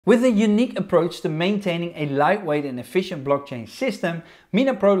With a unique approach to maintaining a lightweight and efficient blockchain system,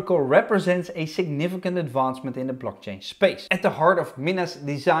 Mina Protocol represents a significant advancement in the blockchain space. At the heart of Mina's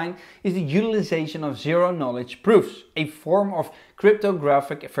design is the utilization of zero-knowledge proofs, a form of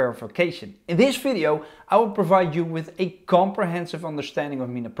cryptographic verification. In this video, I will provide you with a comprehensive understanding of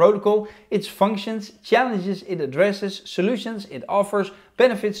Mina Protocol, its functions, challenges it addresses, solutions it offers,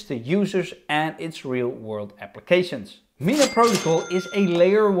 benefits to users, and its real-world applications. Mina Protocol is a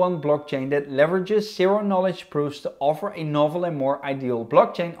layer 1 blockchain that leverages zero-knowledge proofs to offer a novel and more ideal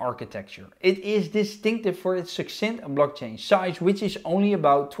blockchain architecture. It is distinctive for its succinct blockchain size, which is only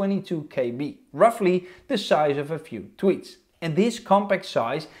about 22 KB, roughly the size of a few tweets. And this compact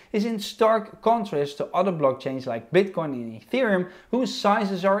size is in stark contrast to other blockchains like Bitcoin and Ethereum, whose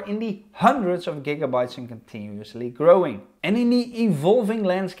sizes are in the hundreds of gigabytes and continuously growing. And in the evolving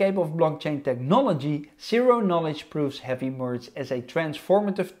landscape of blockchain technology, zero-knowledge proofs have emerged as a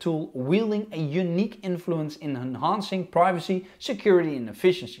transformative tool wielding a unique influence in enhancing privacy, security, and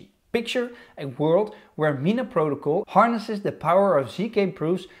efficiency. Picture a world where Mina Protocol harnesses the power of ZK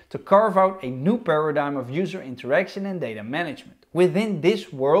proofs to carve out a new paradigm of user interaction and data management. Within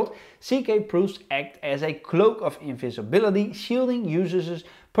this world, ZK proofs act as a cloak of invisibility, shielding users'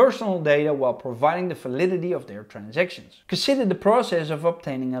 personal data while providing the validity of their transactions. Consider the process of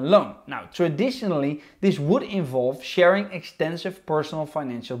obtaining a loan. Now, traditionally, this would involve sharing extensive personal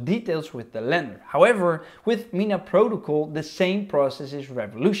financial details with the lender. However, with Mina Protocol, the same process is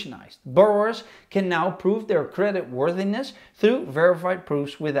revolutionized. Borrowers can now prove their credit worthiness through verified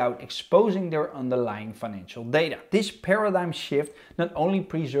proofs without exposing their underlying financial data. This paradigm shift not only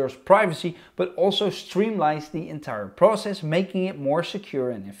preserves privacy, but also streamlines the entire process, making it more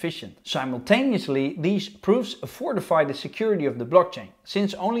secure and efficient. Simultaneously, these proofs fortify the security of the blockchain.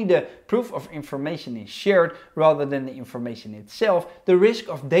 Since only the proof of information is shared rather than the information itself, the risk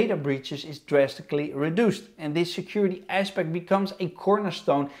of data breaches is drastically reduced, and this security aspect becomes a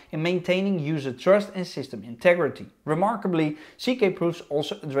cornerstone in maintaining user trust and system integrity. Remarkably, ZK proofs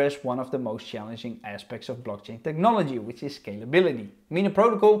also address one of the most challenging aspects of blockchain technology, which is scalability. Mina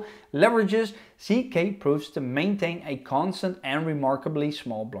Protocol leverages ZK proofs to maintain a constant and remarkably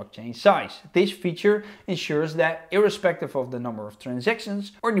small blockchain size. This feature ensures that, irrespective of the number of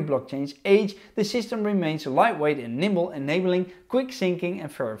transactions or the blockchain's age, the system remains lightweight and nimble, enabling quick syncing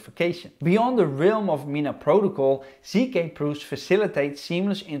and verification. Beyond the realm of Mina Protocol, ZK proofs facilitate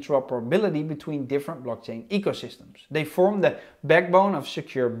seamless interoperability between different blockchain ecosystems. They form the backbone of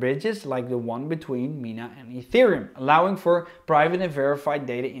secure bridges like the one between Mina and Ethereum, allowing for private and verified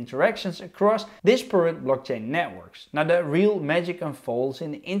data interactions across disparate blockchain networks. Now, the real magic unfolds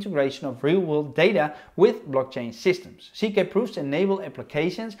in the integration of real-world data with blockchain systems. ZK proofs enable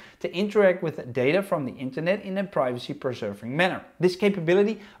applications to interact with data from the internet in a privacy-preserving manner. This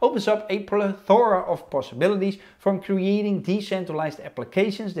capability opens up a plethora of possibilities, from creating decentralized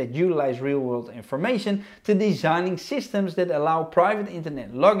applications that utilize real-world information to designing systems that allow private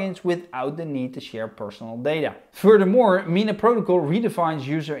internet logins without the need to share personal data. Furthermore, Mina Protocol redefines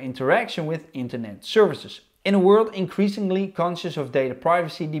user interaction with internet services. In a world increasingly conscious of data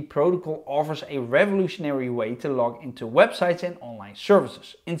privacy, the protocol offers a revolutionary way to log into websites and online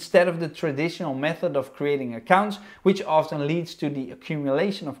services. Instead of the traditional method of creating accounts, which often leads to the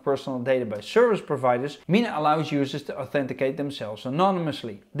accumulation of personal data by service providers, Mina allows users to authenticate themselves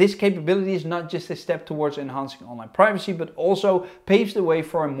anonymously. This capability is not just a step towards enhancing online privacy, but also paves the way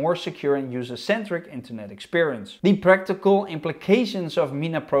for a more secure and user-centric internet experience. The practical implications of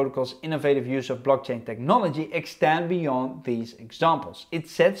Mina Protocol's innovative use of blockchain technology extend beyond these examples. It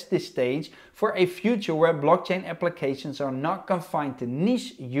sets the stage for a future where blockchain applications are not confined to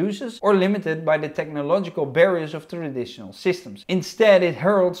niche uses or limited by the technological barriers of traditional systems. Instead, it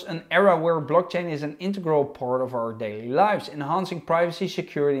heralds an era where blockchain is an integral part of our daily lives, enhancing privacy,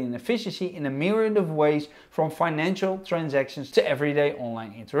 security, and efficiency in a myriad of ways, from financial transactions to everyday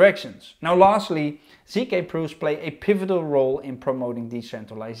online interactions. Now, lastly, ZK proofs play a pivotal role in promoting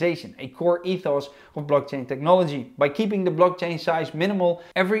decentralization, a core ethos of blockchain technology. By keeping the blockchain size minimal,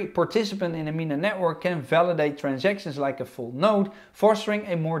 every participant in a Mina network can validate transactions like a full node, fostering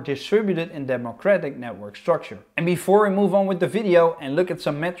a more distributed and democratic network structure. And before we move on with the video and look at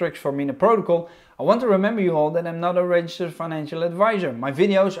some metrics for Mina Protocol, I want to remember you all that I'm not a registered financial advisor. My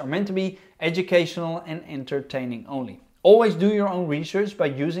videos are meant to be educational and entertaining only. Always do your own research by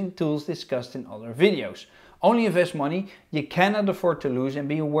using tools discussed in other videos. Only invest money you cannot afford to lose, and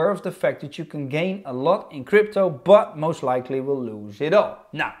be aware of the fact that you can gain a lot in crypto, but most likely will lose it all.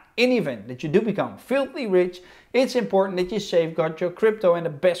 Now, in the event that you do become filthy rich, it's important that you safeguard your crypto, and the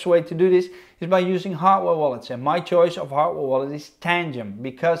best way to do this is by using hardware wallets. And my choice of hardware wallet is Tangem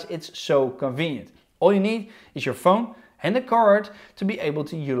because it's so convenient. All you need is your phone and a card to be able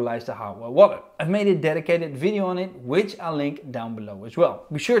to utilize the hardware wallet. I've made a dedicated video on it, which I'll link down below as well.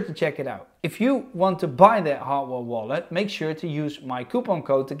 Be sure to check it out. If you want to buy that hardware wallet, make sure to use my coupon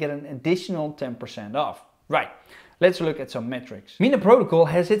code to get an additional 10% off. Right, let's look at some metrics. Mina Protocol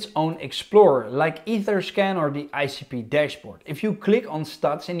has its own explorer, like Etherscan or the ICP dashboard. If you click on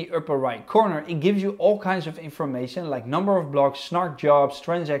stats in the upper right corner, it gives you all kinds of information like number of blocks, snark jobs,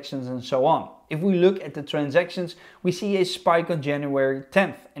 transactions, and so on. If we look at the transactions, we see a spike on January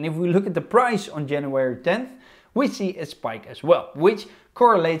 10th. And if we look at the price on January 10th, we see a spike as well, which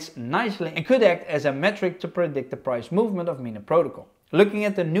correlates nicely and could act as a metric to predict the price movement of Mina Protocol. Looking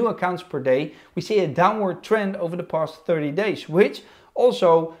at the new accounts per day, we see a downward trend over the past 30 days, which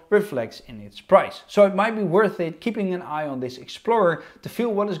also reflects in its price. So it might be worth it keeping an eye on this explorer to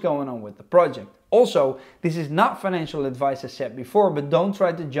feel what is going on with the project. Also, this is not financial advice as said before, but don't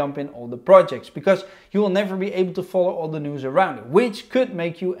try to jump in all the projects because you will never be able to follow all the news around it, which could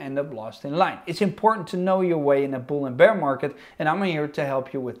make you end up lost in line. It's important to know your way in a bull and bear market, and I'm here to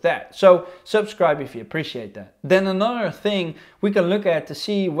help you with that. So subscribe if you appreciate that. Then another thing we can look at to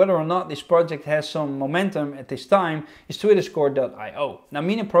see whether or not this project has some momentum at this time is twitterscore.io. Now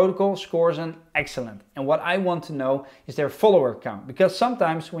Mina Protocol scores an excellent, and what I want to know is their follower count, because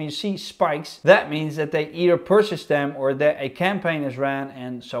sometimes when you see spikes, that means that they either purchased them or that a campaign is ran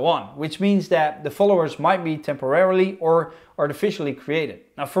and so on, which means that the followers might be temporarily or artificially created.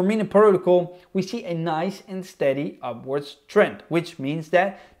 Now for Mina Protocol, we see a nice and steady upwards trend, which means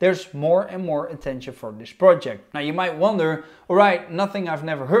that there's more and more attention for this project. Now you might wonder, alright, nothing I've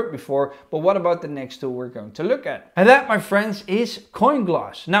never heard before, but what about the next tool we're going to look at? And that, my friends, is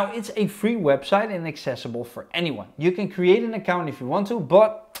CoinGlass. Now it's a free website and accessible for anyone. You can create an account if you want to,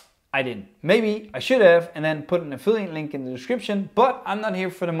 but I didn't. Maybe I should have and then put an affiliate link in the description, but I'm not here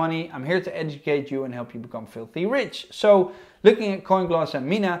for the money. I'm here to educate you and help you become filthy rich. So looking at CoinGlass and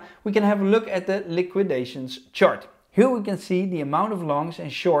Mina, we can have a look at the liquidations chart. Here we can see the amount of longs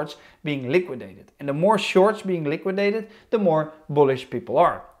and shorts being liquidated. And the more shorts being liquidated, the more bullish people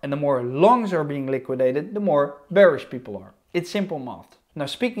are. And the more longs are being liquidated, the more bearish people are. It's simple math. Now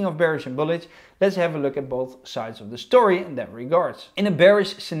speaking of bearish and bullish, let's have a look at both sides of the story in that regards. In a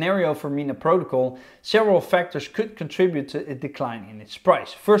bearish scenario for Mina Protocol, several factors could contribute to a decline in its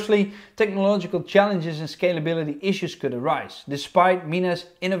price. Firstly, technological challenges and scalability issues could arise. Despite Mina's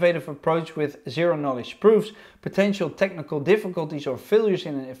innovative approach with zero-knowledge proofs, potential technical difficulties or failures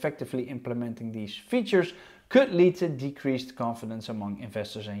in effectively implementing these features could lead to decreased confidence among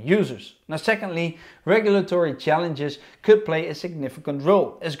investors and users. Now secondly, regulatory challenges could play a significant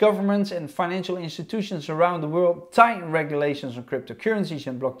role. As governments and financial institutions around the world tighten regulations on cryptocurrencies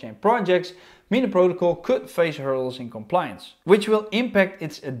and blockchain projects, Mina Protocol could face hurdles in compliance, which will impact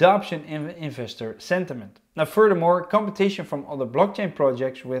its adoption and investor sentiment. Now furthermore, competition from other blockchain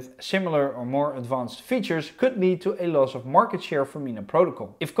projects with similar or more advanced features could lead to a loss of market share for Mina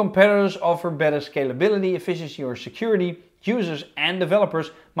Protocol. If competitors offer better scalability, efficiency or security, users and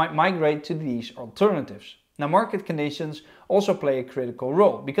developers might migrate to these alternatives. Now market conditions also play a critical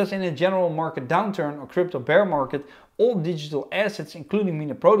role, because in a general market downturn or crypto bear market, all digital assets including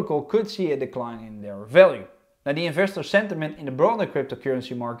Mina Protocol could see a decline in their value. Now the investor sentiment in the broader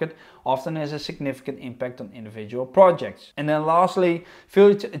cryptocurrency market often has a significant impact on individual projects. And then lastly,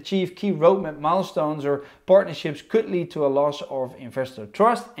 failure to achieve key roadmap milestones or partnerships could lead to a loss of investor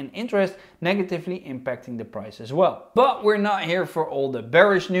trust and interest, negatively impacting the price as well. But we're not here for all the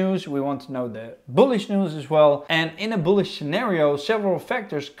bearish news, we want to know the bullish news as well. And in a bullish scenario, several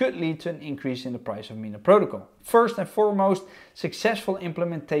factors could lead to an increase in the price of Mina Protocol. First and foremost, successful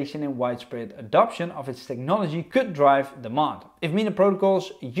implementation and widespread adoption of its technology could drive demand. If Mina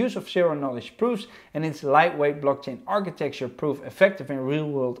Protocol's use of zero-knowledge proofs and its lightweight blockchain architecture prove effective in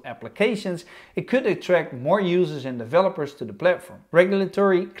real-world applications, it could attract more users and developers to the platform.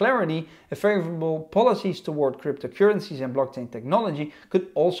 Regulatory clarity and favorable policies toward cryptocurrencies and blockchain technology could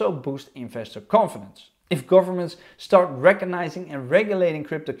also boost investor confidence. If governments start recognizing and regulating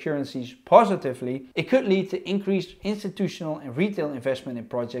cryptocurrencies positively, it could lead to increased institutional and retail investment in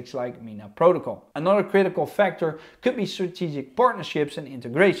projects like Mina Protocol. Another critical factor could be strategic partnerships and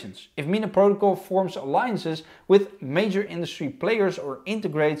integrations. If Mina Protocol forms alliances with major industry players or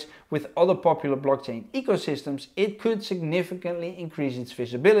integrates with other popular blockchain ecosystems, it could significantly increase its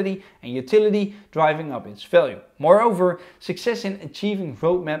visibility and utility, driving up its value. Moreover, success in achieving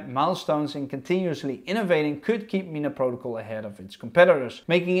roadmap milestones and continuously innovating innovating could keep Mina Protocol ahead of its competitors,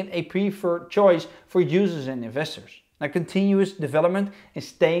 making it a preferred choice for users and investors. Now, continuous development and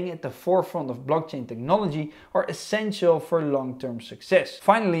staying at the forefront of blockchain technology are essential for long-term success.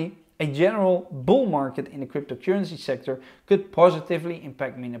 Finally, a general bull market in the cryptocurrency sector could positively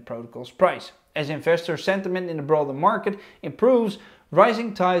impact Mina Protocol's price. As investor sentiment in the broader market improves,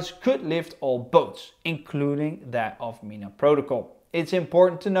 rising tides could lift all boats, including that of Mina Protocol. It's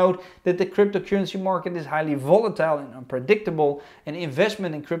important to note that the cryptocurrency market is highly volatile and unpredictable, and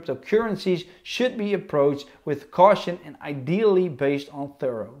investment in cryptocurrencies should be approached with caution and ideally based on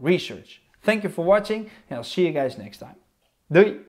thorough research. Thank you for watching, and I'll see you guys next time. Doei!